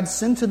message God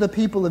sent to the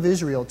people of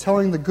Israel,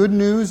 telling the good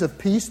news of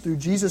peace through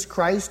Jesus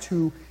Christ,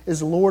 who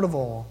is Lord of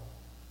all.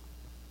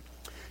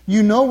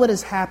 You know what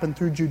has happened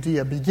through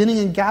Judea, beginning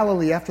in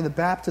Galilee after the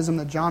baptism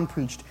that John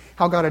preached,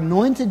 how God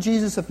anointed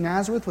Jesus of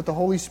Nazareth with the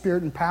Holy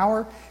Spirit and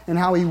power, and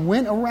how he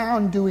went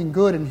around doing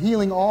good and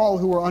healing all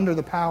who were under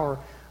the power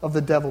of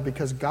the devil,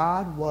 because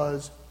God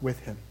was with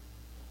him.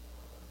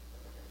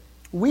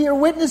 We are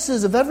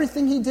witnesses of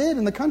everything he did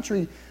in the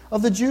country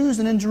of the Jews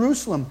and in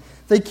Jerusalem.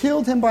 They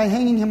killed him by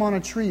hanging him on a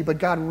tree, but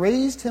God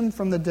raised him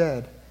from the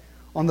dead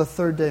on the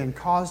third day and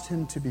caused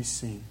him to be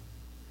seen.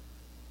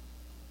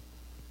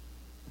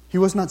 He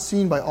was not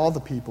seen by all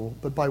the people,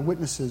 but by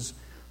witnesses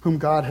whom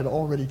God had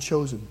already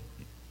chosen,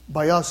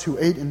 by us who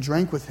ate and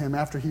drank with him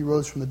after he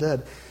rose from the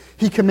dead.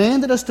 He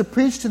commanded us to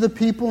preach to the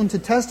people and to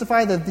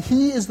testify that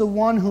he is the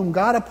one whom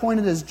God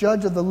appointed as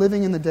judge of the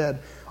living and the dead.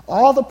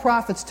 All the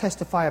prophets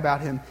testify about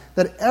him,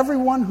 that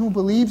everyone who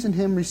believes in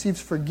him receives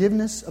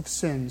forgiveness of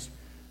sins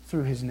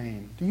through his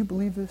name. Do you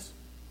believe this?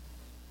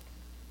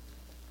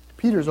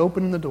 Peter's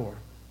opening the door.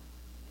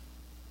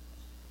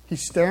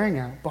 He's staring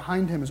out.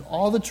 Behind him is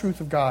all the truth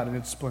of God in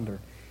its splendor.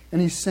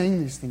 And he's saying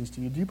these things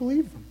to you. Do you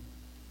believe them?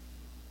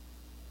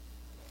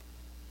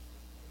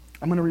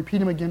 I'm going to repeat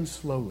them again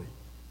slowly.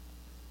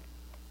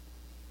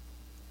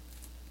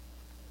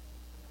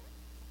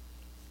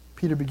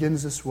 Peter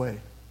begins this way.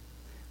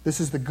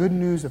 This is the good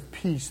news of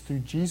peace through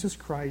Jesus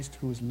Christ,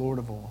 who is Lord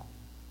of all.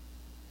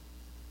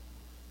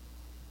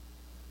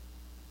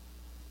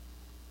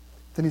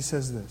 Then he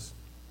says this.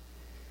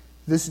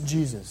 This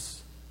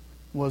Jesus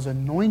was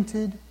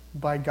anointed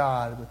by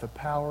God with the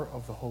power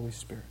of the Holy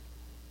Spirit.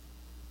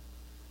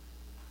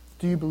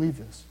 Do you believe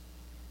this?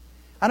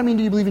 I don't mean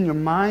do you believe in your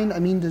mind. I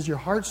mean, does your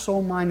heart,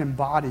 soul, mind, and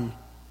body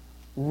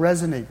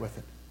resonate with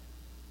it?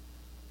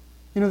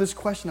 You know, this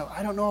question of,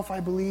 I don't know if I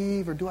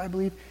believe or do I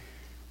believe.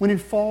 When it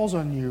falls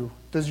on you,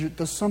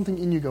 does something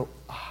in you go,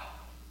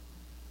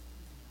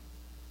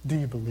 do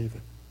you believe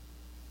it?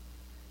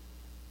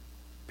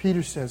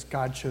 Peter says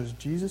God chose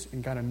Jesus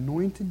and God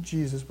anointed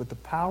Jesus with the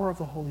power of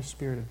the Holy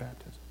Spirit at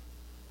baptism.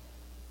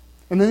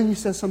 And then he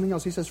says something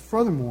else. He says,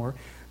 furthermore,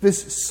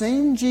 this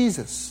same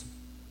Jesus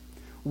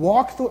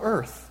walked the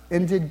earth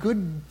and did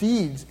good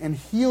deeds and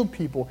healed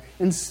people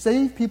and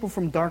saved people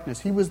from darkness.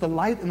 He was the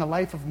light in the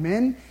life of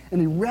men, and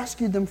he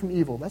rescued them from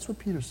evil. That's what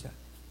Peter said.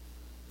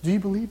 Do you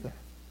believe that?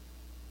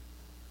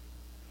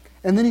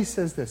 And then he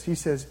says this. He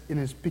says, and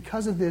it's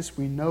because of this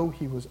we know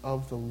he was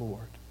of the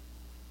Lord.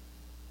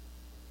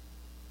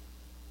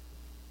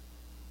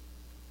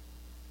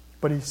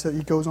 But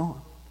he goes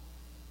on.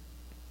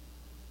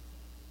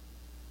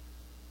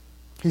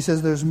 He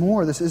says there's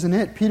more. This isn't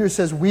it. Peter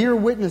says we are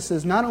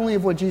witnesses not only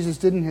of what Jesus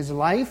did in his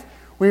life,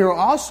 we are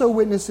also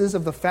witnesses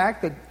of the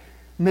fact that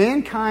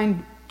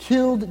mankind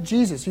killed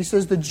Jesus. He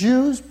says the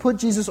Jews put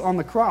Jesus on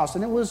the cross.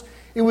 And it was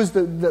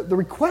the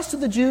request of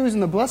the Jews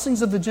and the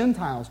blessings of the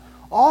Gentiles.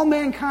 All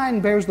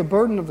mankind bears the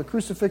burden of the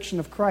crucifixion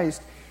of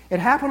Christ. It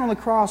happened on the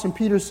cross, and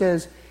Peter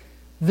says,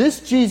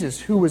 this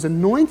Jesus, who was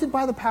anointed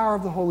by the power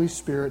of the Holy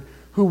Spirit,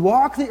 who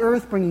walked the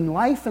earth bringing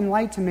life and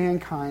light to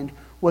mankind,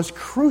 was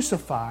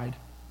crucified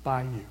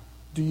by you.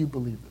 Do you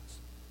believe this?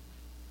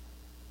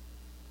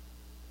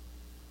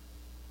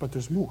 But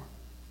there's more.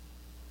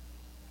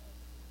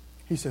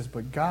 He says,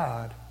 but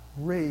God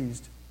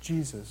raised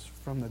Jesus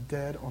from the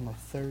dead on the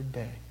third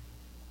day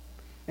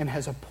and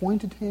has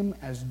appointed him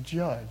as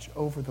judge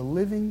over the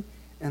living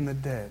and the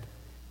dead.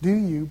 Do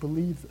you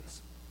believe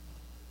this?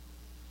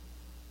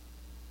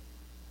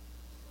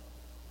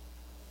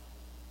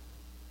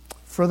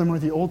 Furthermore,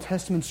 the Old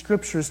Testament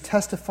scriptures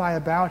testify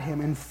about him.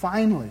 And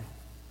finally,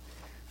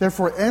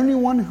 therefore,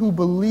 anyone who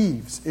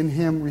believes in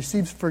him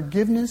receives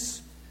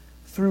forgiveness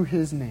through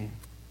his name.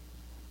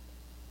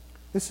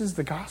 This is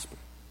the gospel.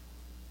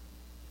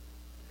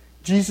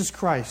 Jesus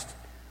Christ,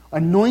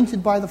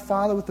 anointed by the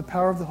Father with the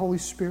power of the Holy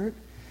Spirit,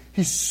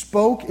 he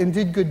spoke and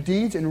did good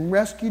deeds and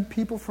rescued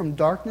people from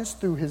darkness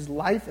through his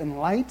life and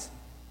light.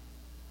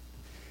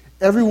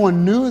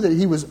 Everyone knew that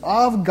he was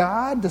of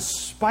God.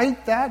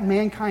 Despite that,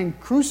 mankind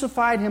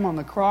crucified him on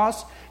the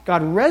cross.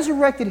 God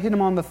resurrected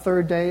him on the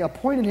third day,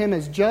 appointed him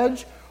as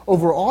judge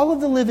over all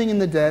of the living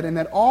and the dead, and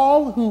that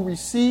all who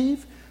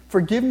receive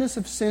forgiveness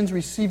of sins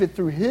receive it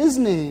through his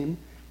name,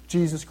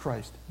 Jesus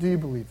Christ. Do you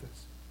believe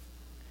this?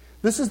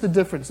 This is the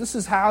difference. This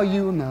is how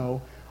you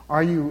know,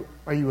 are you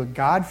a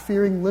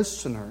God-fearing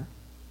listener,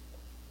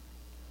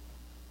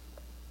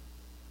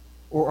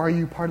 or are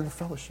you part of the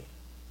fellowship?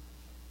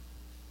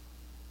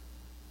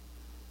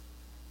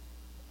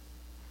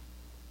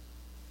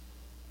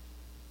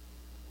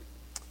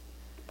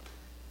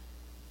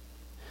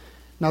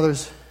 Now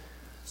there's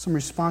some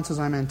responses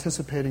I'm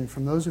anticipating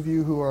from those of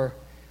you who are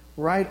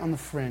right on the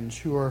fringe,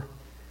 who are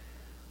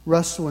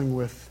wrestling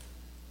with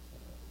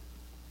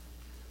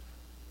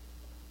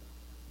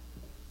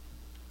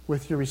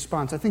your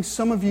response. I think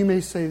some of you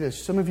may say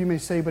this. Some of you may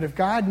say, but if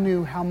God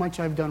knew how much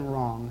I've done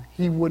wrong,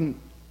 He wouldn't,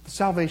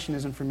 salvation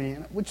isn't for me.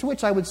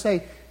 Which I would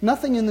say,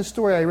 nothing in the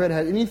story I read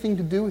had anything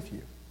to do with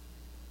you.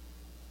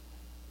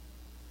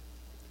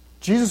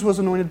 Jesus was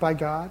anointed by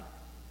God.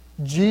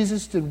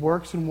 Jesus did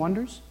works and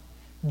wonders.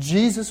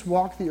 Jesus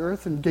walked the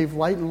earth and gave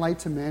light and light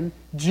to men.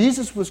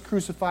 Jesus was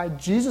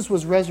crucified. Jesus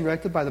was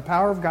resurrected by the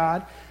power of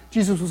God.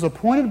 Jesus was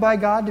appointed by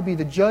God to be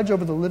the judge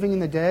over the living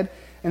and the dead.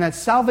 And that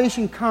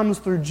salvation comes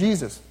through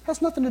Jesus. It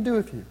has nothing to do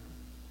with you.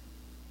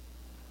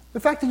 The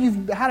fact that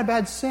you've had a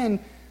bad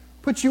sin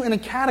puts you in a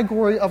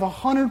category of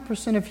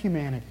 100% of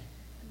humanity.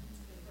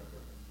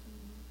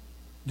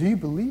 Do you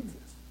believe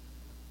this?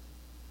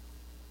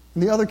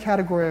 And the other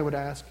category I would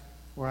ask,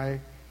 or I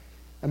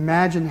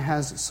imagine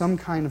has some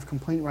kind of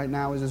complaint right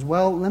now, is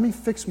well, let me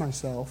fix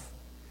myself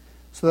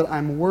so that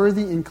I'm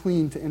worthy and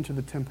clean to enter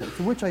the temple.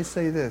 To which I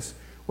say this,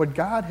 what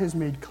God has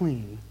made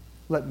clean,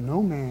 let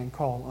no man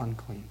call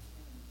unclean.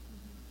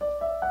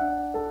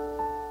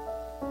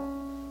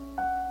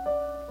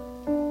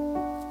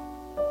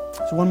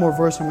 So one more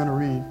verse I'm going to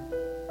read.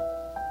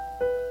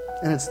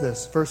 And it's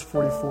this, verse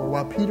 44.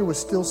 While Peter was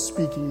still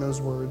speaking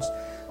those words,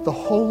 the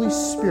Holy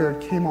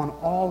Spirit came on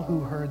all who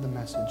heard the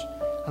message.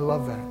 I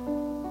love that.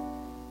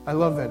 I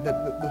love that.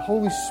 That the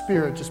Holy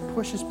Spirit just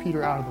pushes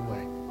Peter out of the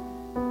way.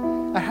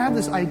 I have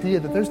this idea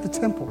that there's the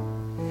temple,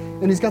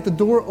 and he's got the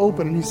door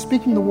open, and he's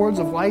speaking the words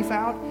of life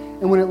out,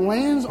 and when it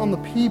lands on the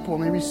people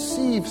and they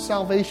receive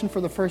salvation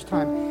for the first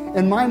time,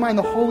 in my mind,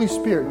 the Holy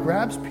Spirit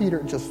grabs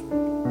Peter just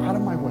out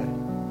of my way,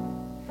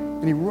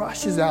 and he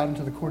rushes out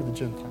into the court of the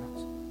Gentiles.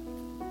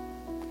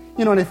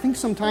 You know, and I think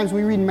sometimes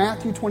we read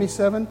Matthew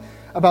 27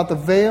 about the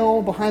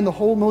veil behind the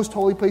whole most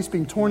holy place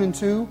being torn in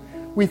two.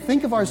 We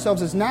think of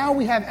ourselves as now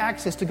we have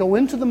access to go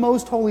into the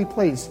most holy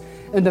place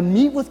and to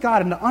meet with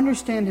God and to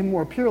understand Him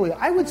more purely.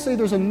 I would say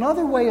there's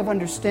another way of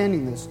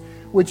understanding this,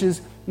 which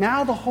is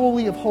now the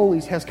Holy of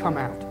Holies has come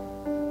out.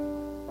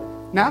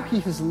 Now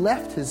He has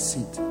left His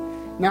seat.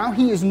 Now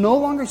He is no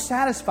longer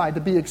satisfied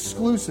to be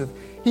exclusive.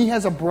 He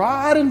has a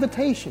broad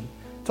invitation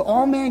to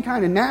all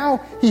mankind, and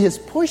now He has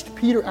pushed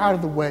Peter out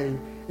of the way,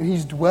 and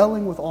He's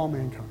dwelling with all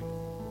mankind.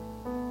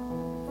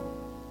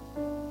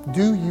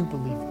 Do you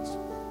believe this?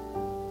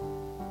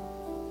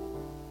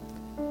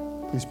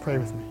 Please pray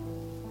with me.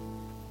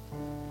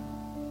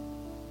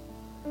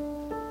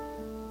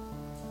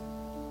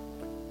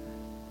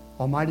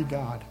 Almighty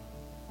God,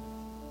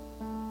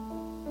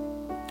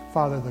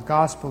 Father, the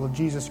gospel of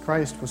Jesus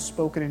Christ was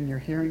spoken in your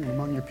hearing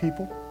among your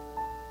people.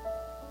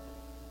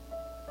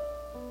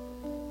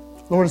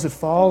 Lord, as it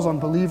falls on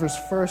believers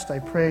first, I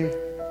pray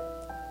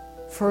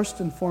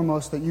first and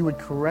foremost that you would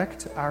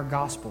correct our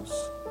gospels.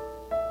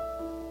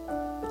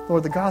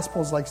 Lord, the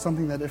gospel is like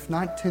something that if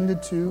not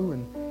tended to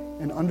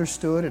and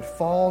understood, it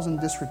falls in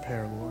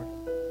disrepair, Lord.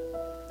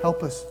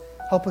 Help us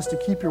to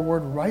keep your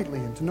word rightly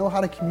and to know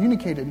how to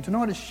communicate it and to know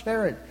how to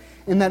share it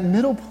in that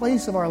middle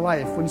place of our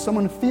life when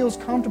someone feels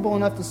comfortable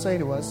enough to say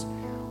to us,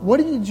 what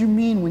did you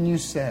mean when you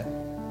said?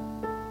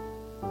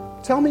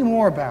 Tell me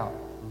more about.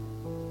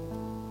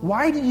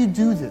 Why did you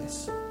do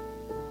this?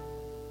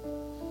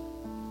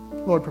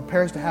 Lord,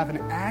 prepare us to have an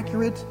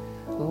accurate,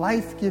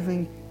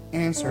 life-giving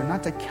answer,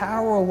 not to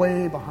cower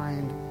away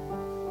behind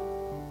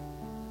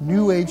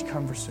New Age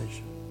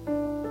conversation.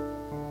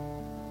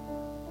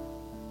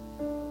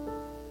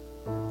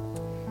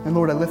 And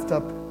Lord, I lift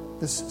up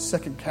this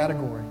second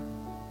category.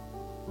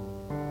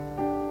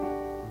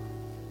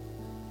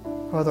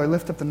 Father, I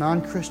lift up the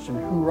non-Christian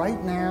who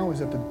right now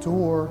is at the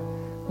door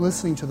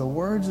listening to the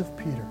words of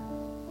Peter.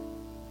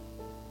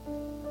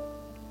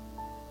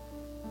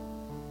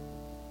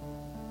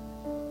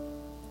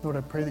 Lord,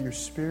 I pray that your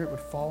Spirit would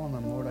fall on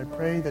them. Lord, I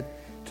pray that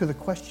to the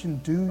question,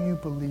 do you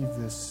believe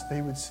this?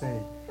 They would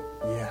say,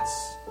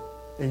 yes.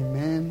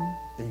 Amen.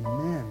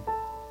 Amen.